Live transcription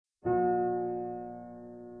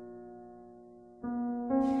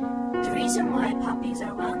reason why poppies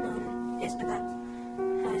are well known is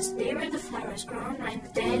because they were the flowers grown around the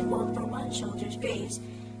dead World War I soldiers' graves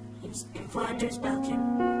in Flanders, Belgium.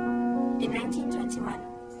 In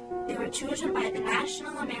 1921, they were chosen by the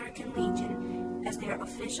National American Legion as their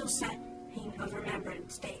official sign of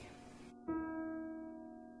Remembrance Day.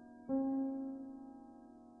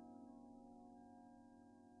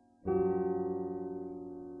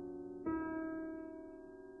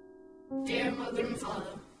 Dear Mother and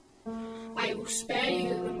Father, I will spare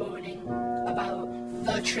you the mourning about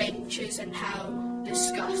the trenches and how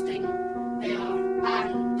disgusting they are,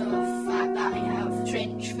 and the fact that I have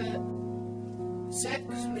trench foot.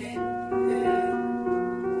 6 men who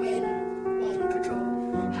went on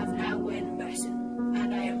patrol have now went missing,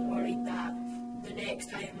 and I am worried that the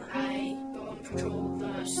next time I go on patrol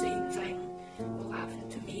the same thing will happen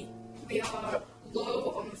to me. We are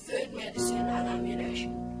low on food, medicine and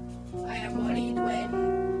ammunition. I am worried when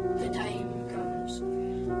the time comes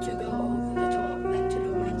to go over the top into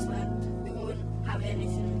no man's land. We won't have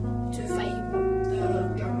anything to fight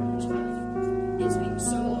the Germans with. It's been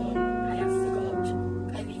so long,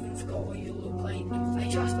 I've even forgot what you look like. I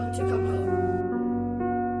just want to come home.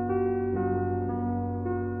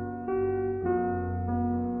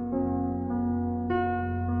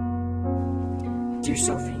 Dear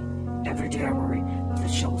Sophie, every day I worry that the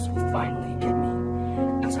shells will finally get me,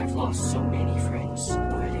 as I've lost so many friends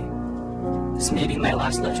already. This may be my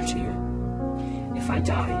last letter to you. If I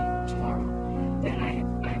die tomorrow, then I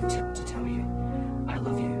have to tell you I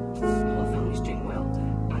love you. All the family's doing well,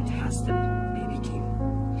 and has the baby came.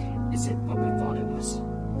 Is it what we thought it was?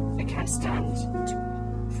 I can't stand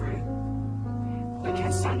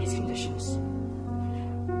these conditions.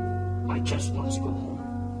 I just want to go home.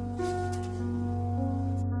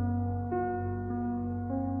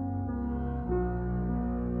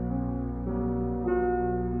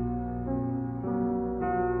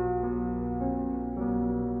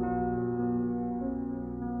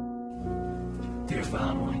 Dear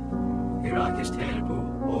family, Iraq is terrible,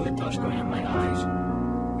 all the dust going in my eyes.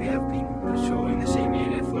 We have been patrolling the same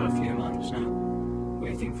area for a few months now,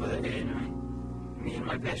 waiting for the enemy. Me and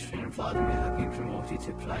my best friend Vladimir have been promoted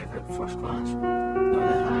to private first class.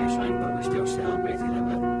 Not the highest rank, but we still celebrated a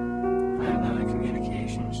bit. I am now in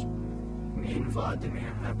communications. Me and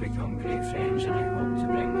Vladimir have become great friends, and I hope to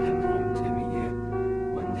bring him home to meet you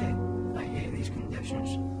one day. I hate these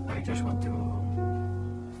conditions. I just want to go home.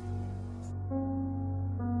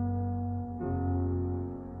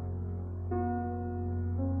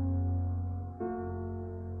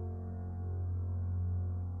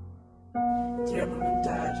 Dear Mum and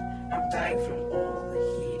Dad, I'm dying from all the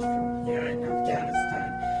heat from here in Afghanistan.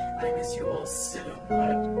 I miss you all so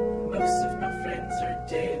much. Most of my friends are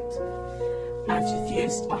dead. I've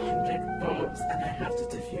defused 100 bombs and I have to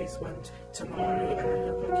defuse one tomorrow, and I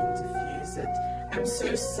hope I can defuse it. I'm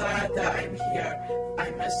so sad that I'm here.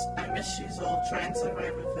 I miss you all. Try and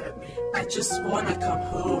survive without me. I just want to come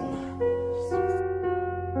home.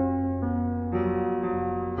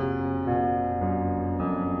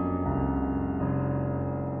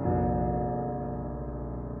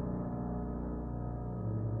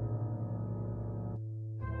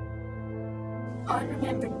 On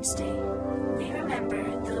Remembrance Day, we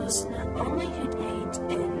remember those not only who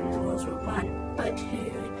died in World War I, but who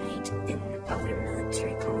died in other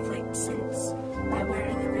military conflicts since by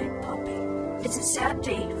wearing a red poppy. It's a sad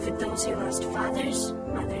day for those who lost fathers,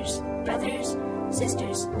 mothers, brothers,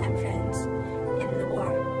 sisters, and friends in the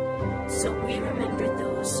war. So we remember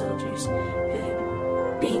those soldiers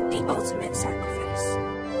who made the ultimate sacrifice.